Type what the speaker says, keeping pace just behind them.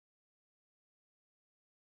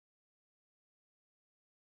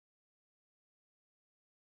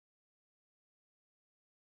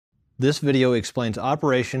This video explains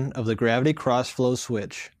operation of the gravity crossflow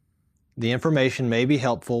switch. The information may be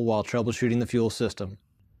helpful while troubleshooting the fuel system.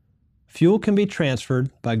 Fuel can be transferred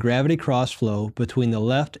by gravity crossflow between the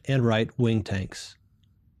left and right wing tanks.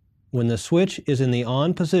 When the switch is in the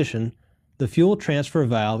on position, the fuel transfer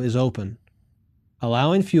valve is open,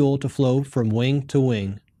 allowing fuel to flow from wing to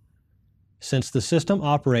wing. Since the system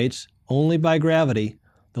operates only by gravity,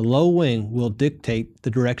 the low wing will dictate the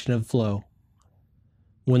direction of flow.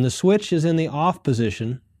 When the switch is in the off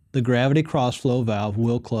position, the gravity crossflow valve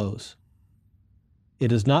will close.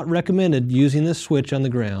 It is not recommended using this switch on the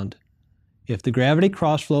ground. If the gravity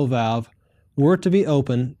crossflow valve were to be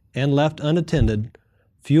open and left unattended,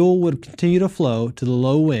 fuel would continue to flow to the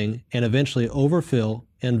low wing and eventually overfill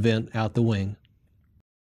and vent out the wing.